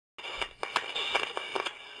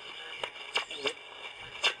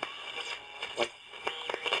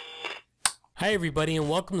Hi everybody and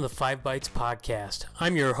welcome to the 5 Bytes Podcast.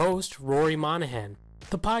 I'm your host, Rory Monahan.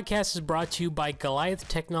 The podcast is brought to you by Goliath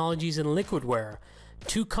Technologies and Liquidware,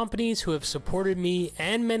 two companies who have supported me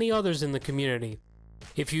and many others in the community.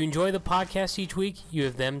 If you enjoy the podcast each week, you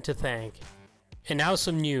have them to thank. And now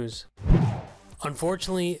some news.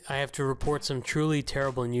 Unfortunately, I have to report some truly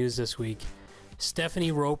terrible news this week.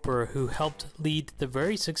 Stephanie Roper, who helped lead the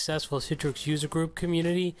very successful Citrix user group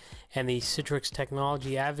community and the Citrix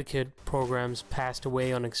Technology Advocate programs, passed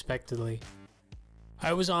away unexpectedly.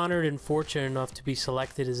 I was honored and fortunate enough to be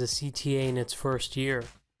selected as a CTA in its first year.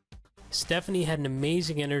 Stephanie had an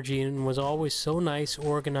amazing energy and was always so nice,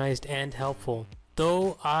 organized, and helpful.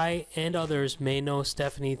 Though I and others may know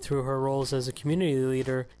Stephanie through her roles as a community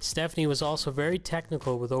leader, Stephanie was also very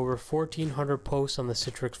technical with over 1,400 posts on the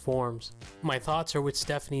Citrix forums. My thoughts are with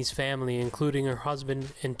Stephanie's family, including her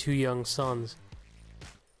husband and two young sons.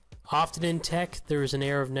 Often in tech, there is an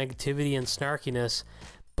air of negativity and snarkiness,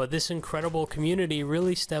 but this incredible community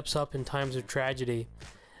really steps up in times of tragedy.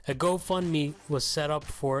 A GoFundMe was set up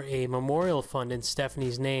for a memorial fund in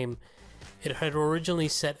Stephanie's name. It had originally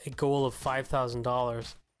set a goal of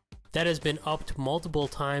 $5,000. That has been upped multiple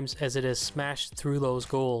times as it has smashed through those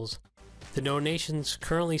goals. The donations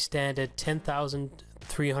currently stand at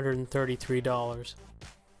 $10,333.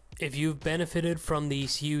 If you've benefited from the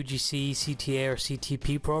CUGC, CTA, or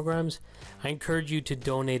CTP programs, I encourage you to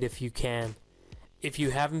donate if you can. If you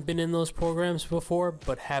haven't been in those programs before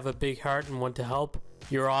but have a big heart and want to help,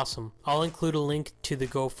 you're awesome. I'll include a link to the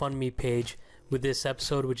GoFundMe page with this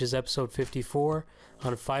episode, which is episode 54,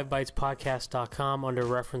 on 5bytespodcast.com under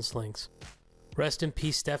reference links. Rest in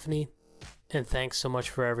peace, Stephanie, and thanks so much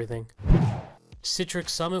for everything. Citrix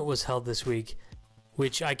Summit was held this week,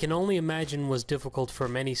 which I can only imagine was difficult for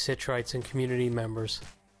many Citrites and community members.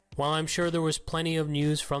 While I'm sure there was plenty of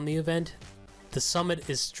news from the event, the summit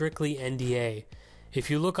is strictly NDA. If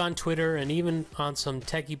you look on Twitter and even on some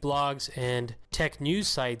techie blogs and tech news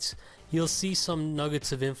sites, you'll see some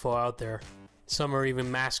nuggets of info out there. Some are even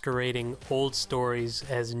masquerading old stories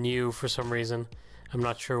as new for some reason. I'm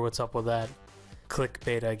not sure what's up with that.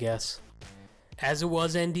 Clickbait, I guess. As it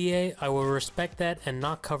was NDA, I will respect that and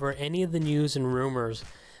not cover any of the news and rumors,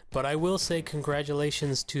 but I will say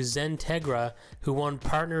congratulations to Zentegra, who won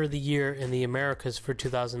Partner of the Year in the Americas for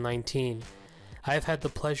 2019. I have had the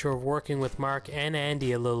pleasure of working with Mark and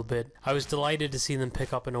Andy a little bit. I was delighted to see them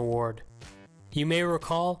pick up an award. You may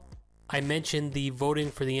recall, I mentioned the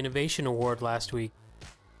voting for the Innovation Award last week.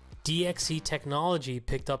 DXC Technology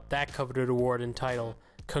picked up that coveted award and title.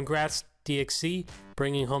 Congrats DXC,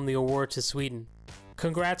 bringing home the award to Sweden.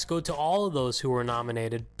 Congrats go to all of those who were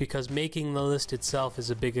nominated, because making the list itself is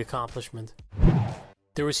a big accomplishment.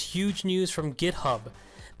 There was huge news from GitHub.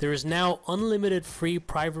 There is now unlimited free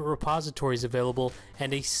private repositories available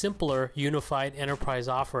and a simpler unified enterprise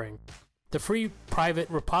offering. The free private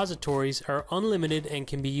repositories are unlimited and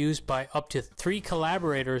can be used by up to 3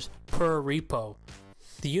 collaborators per repo.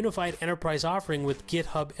 The unified enterprise offering with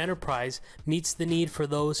GitHub Enterprise meets the need for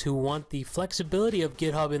those who want the flexibility of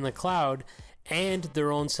GitHub in the cloud and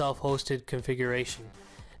their own self-hosted configuration.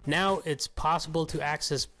 Now it's possible to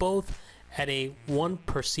access both at a 1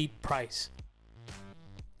 per seat price.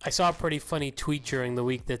 I saw a pretty funny tweet during the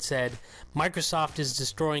week that said, Microsoft is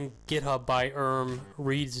destroying GitHub by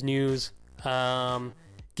reads news,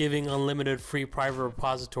 giving unlimited free private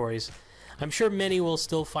repositories. I'm sure many will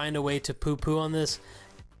still find a way to poo-poo on this,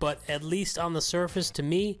 but at least on the surface, to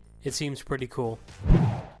me, it seems pretty cool.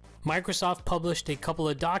 Microsoft published a couple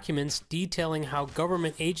of documents detailing how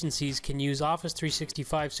government agencies can use Office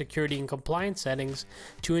 365 security and compliance settings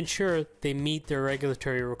to ensure they meet their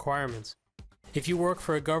regulatory requirements. If you work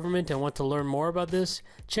for a government and want to learn more about this,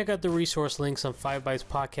 check out the resource links on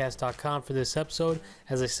 5bytespodcast.com for this episode,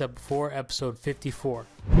 as I said before, episode 54.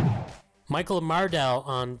 Michael Mardell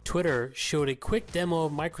on Twitter showed a quick demo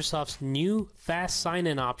of Microsoft's new fast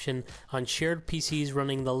sign-in option on shared PCs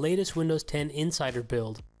running the latest Windows 10 Insider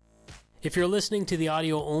build. If you're listening to the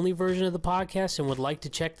audio-only version of the podcast and would like to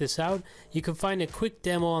check this out, you can find a quick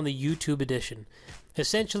demo on the YouTube edition.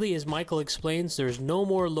 Essentially, as Michael explains, there's no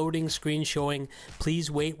more loading screen showing, please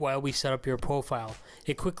wait while we set up your profile.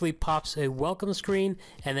 It quickly pops a welcome screen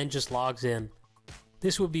and then just logs in.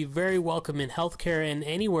 This would be very welcome in healthcare and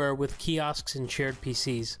anywhere with kiosks and shared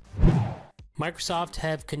PCs. Microsoft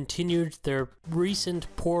have continued their recent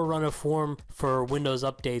poor run of form for Windows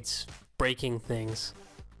updates, breaking things.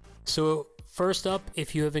 So first up,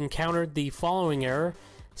 if you have encountered the following error,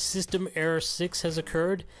 System Error 6 has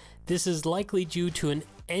occurred. This is likely due to an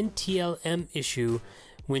NTLM issue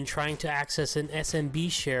when trying to access an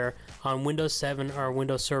SMB share on Windows 7 or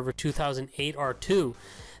Windows Server 2008 R2.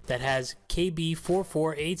 that has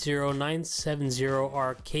KB4480970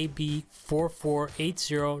 or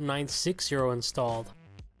KB4480960 installed.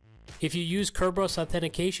 If you use Kerberos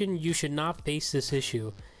authentication, you should not face this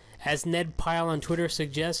issue. As Ned Pyle on Twitter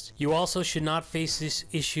suggests, you also should not face this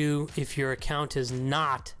issue if your account is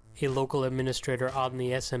not a local administrator on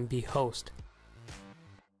the SMB host.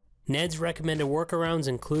 Ned's recommended workarounds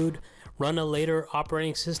include run a later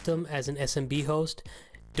operating system as an SMB host,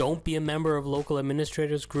 don't be a member of local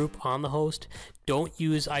administrators group on the host, don't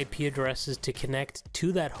use IP addresses to connect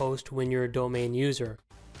to that host when you're a domain user.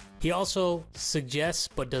 He also suggests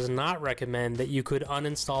but does not recommend that you could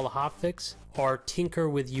uninstall the hotfix or tinker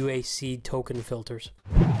with UAC token filters.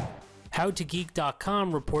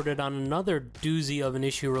 HowToGeek.com reported on another doozy of an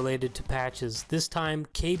issue related to patches, this time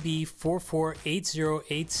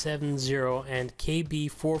KB4480870 and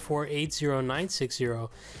KB4480960,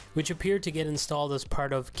 which appeared to get installed as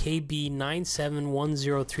part of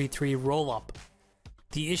KB971033 rollup.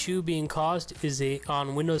 The issue being caused is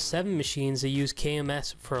on Windows 7 machines that use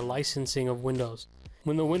KMS for licensing of Windows.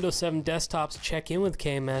 When the Windows 7 desktops check in with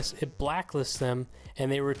KMS, it blacklists them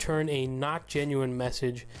and they return a not genuine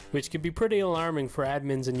message, which can be pretty alarming for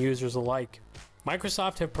admins and users alike.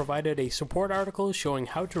 Microsoft have provided a support article showing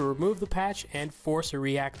how to remove the patch and force a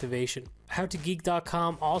reactivation.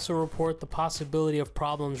 HowToGeek.com also report the possibility of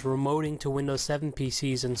problems remoting to Windows 7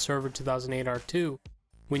 PCs in Server 2008 R2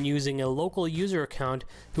 when using a local user account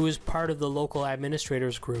who is part of the local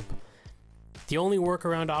administrators group. The only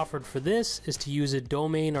workaround offered for this is to use a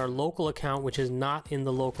domain or local account which is not in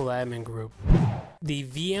the local admin group. The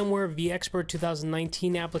VMware vExpert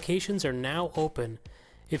 2019 applications are now open.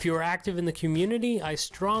 If you are active in the community, I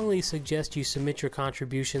strongly suggest you submit your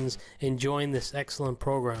contributions and join this excellent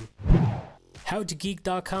program.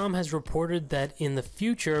 HowToGeek.com has reported that in the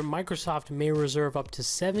future, Microsoft may reserve up to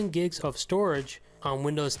 7 gigs of storage on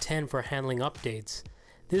Windows 10 for handling updates.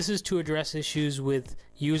 This is to address issues with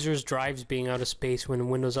users' drives being out of space when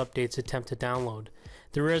Windows updates attempt to download.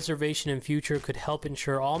 The reservation in future could help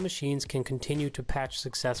ensure all machines can continue to patch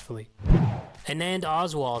successfully. Anand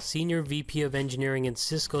Oswal, Senior VP of Engineering in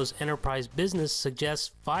Cisco's Enterprise Business,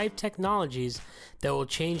 suggests 5 technologies that will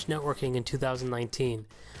change networking in 2019.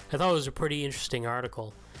 I thought it was a pretty interesting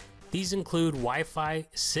article. These include Wi-Fi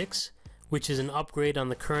 6, which is an upgrade on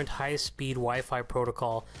the current highest speed Wi-Fi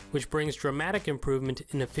protocol, which brings dramatic improvement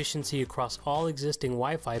in efficiency across all existing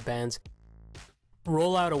Wi-Fi bands.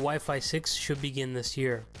 Rollout of Wi-Fi 6 should begin this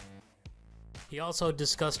year. He also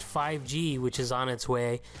discussed 5G, which is on its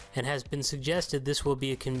way, and has been suggested this will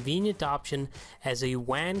be a convenient option as a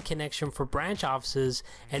WAN connection for branch offices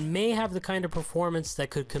and may have the kind of performance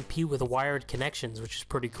that could compete with wired connections, which is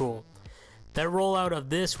pretty cool. That rollout of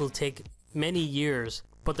this will take many years,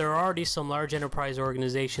 but there are already some large enterprise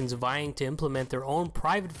organizations vying to implement their own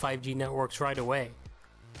private 5G networks right away.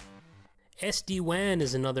 SD-WAN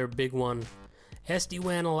is another big one.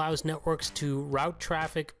 SD-WAN allows networks to route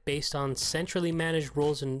traffic based on centrally managed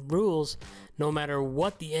roles and rules, no matter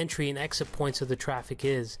what the entry and exit points of the traffic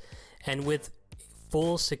is, and with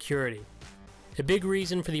full security. A big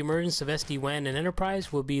reason for the emergence of SD-WAN in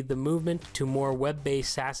enterprise will be the movement to more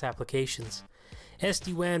web-based SaaS applications.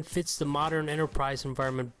 SD-WAN fits the modern enterprise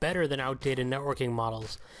environment better than outdated networking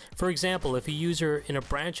models. For example, if a user in a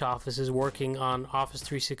branch office is working on Office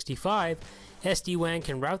 365, SD-WAN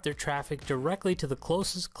can route their traffic directly to the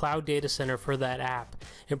closest cloud data center for that app,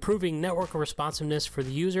 improving network responsiveness for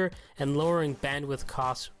the user and lowering bandwidth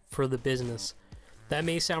costs for the business. That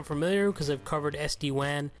may sound familiar because I've covered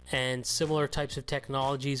SD-WAN and similar types of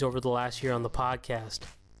technologies over the last year on the podcast.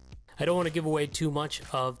 I don't want to give away too much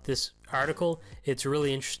of this article. It's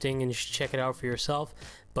really interesting and you should check it out for yourself.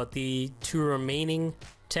 But the 2 remaining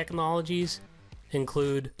technologies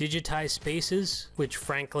include digitized spaces, which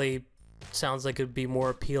frankly sounds like it would be more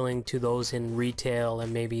appealing to those in retail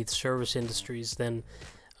and maybe service industries than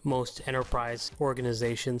most enterprise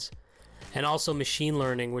organizations. And also machine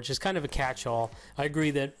learning, which is kind of a catch-all. I agree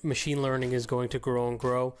that machine learning is going to grow and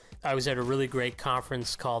grow. I was at a really great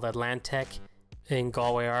conference called Atlantech in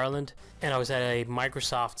Galway, Ireland, and I was at a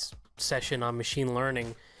Microsoft session on machine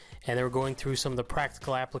learning, and they were going through some of the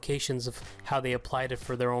practical applications of how they applied it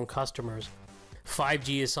for their own customers.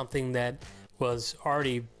 5G is something that was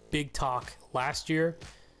already big talk last year,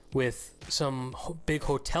 with some big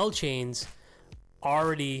hotel chains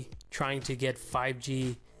already trying to get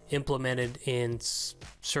 5G implemented in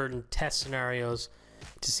certain test scenarios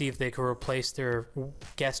to see if they could replace their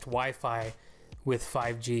guest Wi-Fi with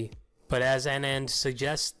 5G. But as Anand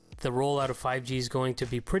suggests, the rollout of 5G is going to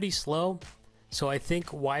be pretty slow, so I think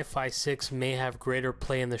Wi-Fi 6 may have greater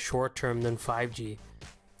play in the short term than 5G,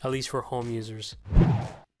 at least for home users.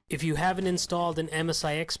 If you haven't installed an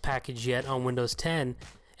MSIX package yet on Windows 10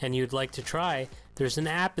 and you'd like to try, there's an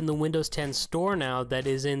app in the Windows 10 store now that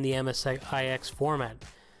is in the MSIX format.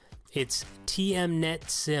 It's TMNet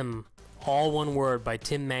Sim, all one word, by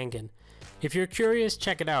Tim Mangan. If you're curious,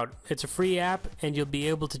 check it out. It's a free app and you'll be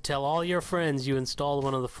able to tell all your friends you installed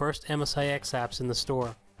one of the first MSIX apps in the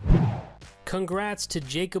store. Congrats to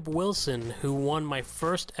Jacob Wilson, who won my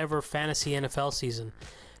first ever fantasy NFL season.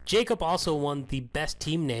 Jacob also won the best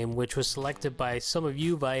team name, which was selected by some of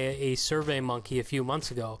you via a SurveyMonkey a few months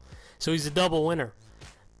ago. So he's a double winner.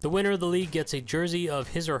 The winner of the league gets a jersey of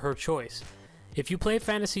his or her choice. If you play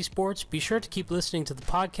fantasy sports, be sure to keep listening to the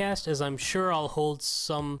podcast, as I'm sure I'll hold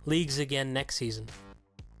some leagues again next season.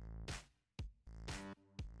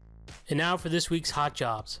 And now for this week's Hot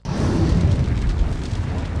Jobs.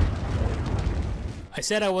 I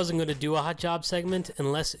said I wasn't going to do a hot job segment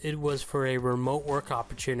unless it was for a remote work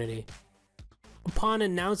opportunity. Upon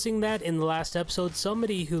announcing that in the last episode,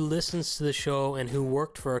 somebody who listens to the show and who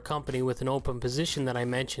worked for a company with an open position that I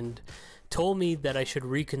mentioned told me that I should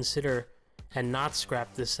reconsider and not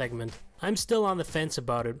scrap this segment. I'm still on the fence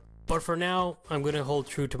about it, but for now, I'm going to hold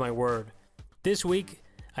true to my word. This week,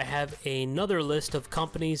 I have another list of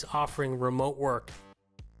companies offering remote work.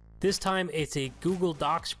 This time, it's a Google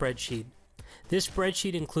Docs spreadsheet. This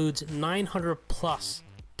spreadsheet includes 900 plus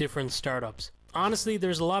different startups. Honestly,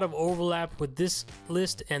 there's a lot of overlap with this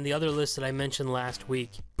list and the other list that I mentioned last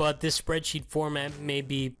week, but this spreadsheet format may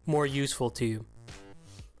be more useful to you.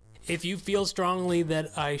 If you feel strongly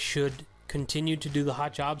that I should continue to do the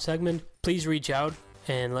hot job segment, please reach out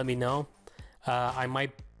and let me know. I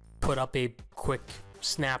might put up a quick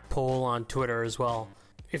snap poll on Twitter as well.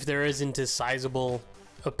 If there isn't a sizable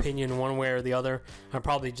opinion one way or the other, I'm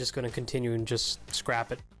probably just going to continue and just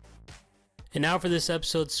scrap it. And now for this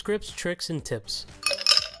episode's scripts, tricks, and tips.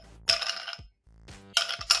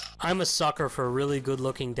 I'm a sucker for really good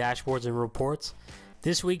looking dashboards and reports.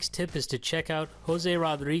 This week's tip is to check out Jose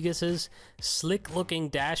Rodriguez's slick looking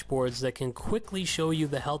dashboards that can quickly show you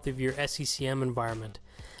the health of your SCCM environment.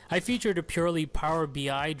 I featured a purely Power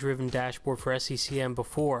BI driven dashboard for SCCM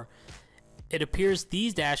before. It appears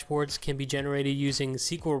these dashboards can be generated using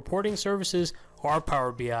SQL reporting services or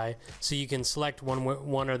Power BI, so you can select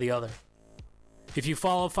one or the other. If you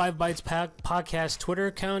follow 5 Bytes Podcast Twitter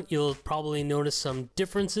account, you'll probably notice some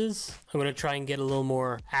differences. I'm going to try and get a little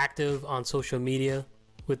more active on social media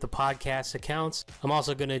with the podcast accounts. I'm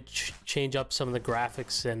also going to change up some of the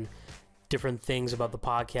graphics and different things about the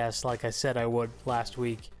podcast, like I said I would last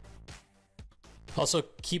week. Also,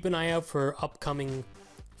 keep an eye out for upcoming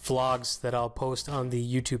vlogs that I'll post on the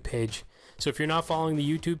YouTube page. So if you're not following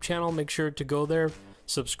the YouTube channel, make sure to go there,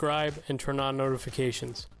 subscribe, and turn on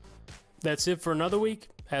notifications. That's it for another week.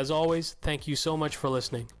 As always, thank you so much for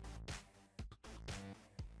listening.